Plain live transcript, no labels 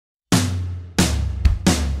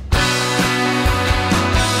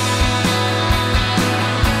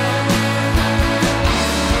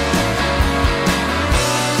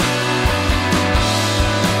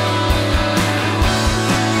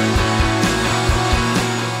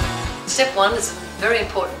Step one is a very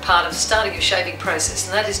important part of starting your shaving process,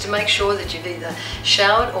 and that is to make sure that you've either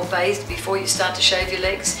showered or bathed before you start to shave your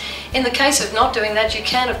legs. In the case of not doing that, you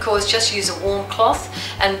can of course just use a warm cloth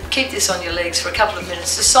and keep this on your legs for a couple of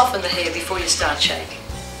minutes to soften the hair before you start shaving.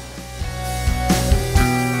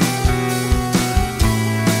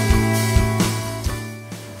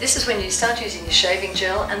 This is when you start using your shaving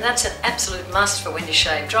gel, and that's an absolute must for when you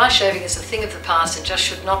shave. Dry shaving is a thing of the past and just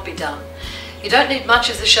should not be done. You don't need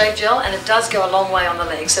much of the shave gel, and it does go a long way on the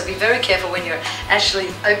legs, so be very careful when you're actually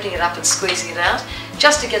opening it up and squeezing it out,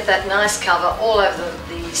 just to get that nice cover all over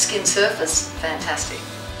the skin surface. Fantastic.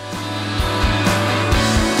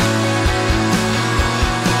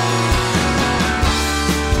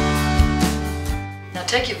 Now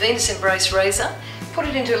take your Venus Embrace razor, put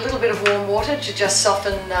it into a little bit of warm water to just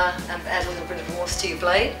soften and add a little bit of warmth to your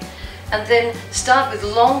blade, and then start with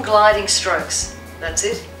long gliding strokes. That's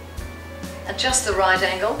it. At just the right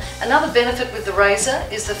angle. Another benefit with the razor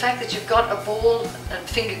is the fact that you've got a ball and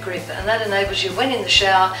finger grip, and that enables you, when in the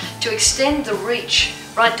shower, to extend the reach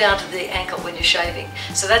right down to the ankle when you're shaving.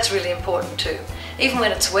 So that's really important too. Even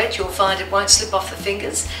when it's wet, you'll find it won't slip off the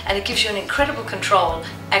fingers, and it gives you an incredible control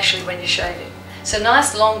actually when you're shaving. So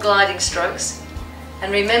nice long gliding strokes.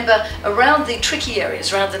 And remember, around the tricky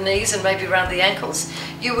areas, around the knees and maybe around the ankles,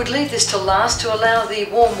 you would leave this to last to allow the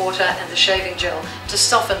warm water and the shaving gel to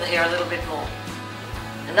soften the hair a little bit more.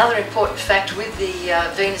 Another important fact with the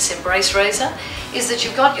Venus Embrace razor is that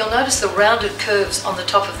you'll notice the rounded curves on the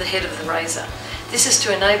top of the head of the razor. This is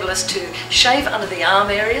to enable us to shave under the arm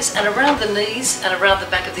areas and around the knees and around the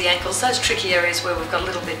back of the ankles, those tricky areas where we've got a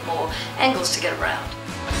little bit more angles to get around.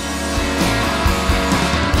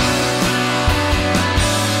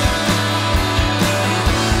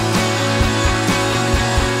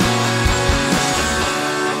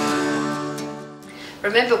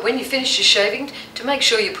 Remember, when you finish your shaving, to make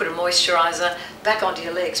sure you put a moisturiser back onto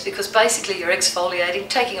your legs, because basically you're exfoliating,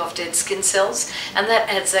 taking off dead skin cells, and that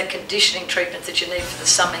adds that conditioning treatment that you need for the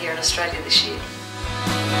summer here in Australia this year.